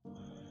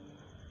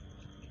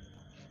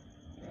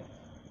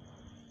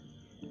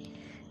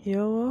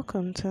You're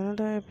welcome to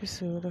another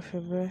episode of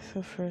A Breath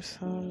of Fresh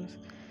Psalms.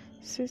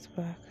 Sit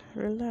back,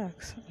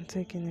 relax, and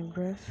take in a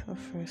breath of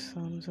fresh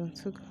Psalms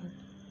unto God.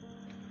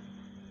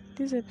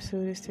 This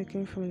episode is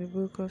taken from the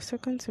book of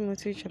 2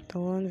 Timothy chapter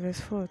 1 verse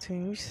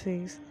 14, which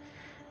says,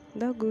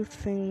 "That good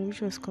thing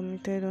which was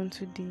committed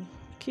unto thee,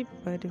 keep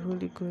by the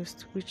Holy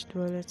Ghost which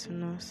dwelleth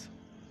in us."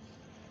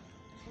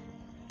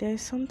 There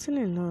is something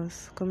in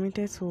us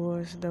committed to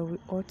us that we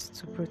ought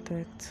to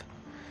protect.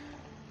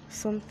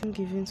 Something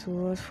given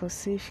to us for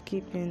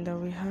safekeeping that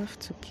we have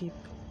to keep.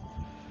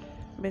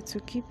 But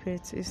to keep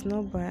it is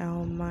not by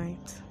our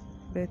might,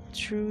 but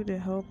through the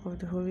help of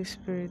the Holy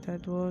Spirit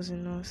that dwells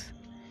in us.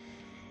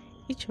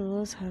 Each of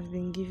us have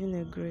been given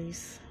a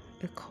grace,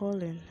 a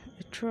calling,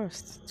 a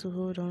trust to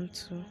hold on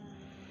to.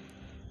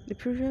 The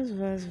previous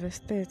verse, verse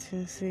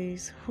 13,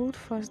 says, "Hold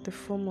fast the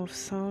form of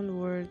sound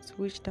words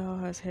which thou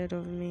hast heard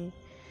of me,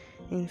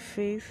 in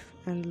faith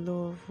and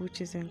love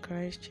which is in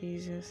Christ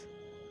Jesus."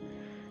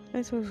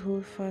 Let us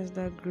hold fast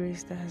that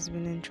grace that has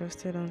been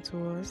entrusted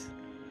unto us.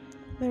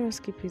 Let us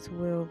keep it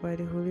well by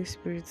the Holy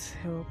Spirit's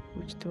help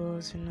which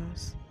dwells in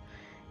us.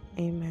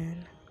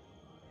 Amen.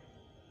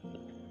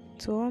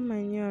 To all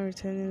my new and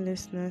returning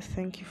listeners,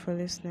 thank you for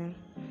listening.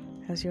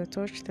 As you're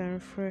touched and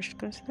refreshed,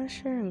 consider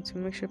sharing to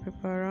make sure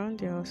people around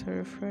you are also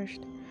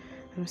refreshed.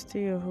 I'm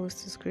still your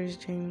hostess, Grace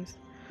James.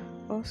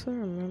 Also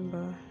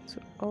remember to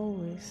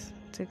always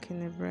take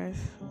in a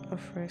breath of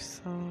fresh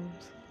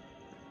Psalms.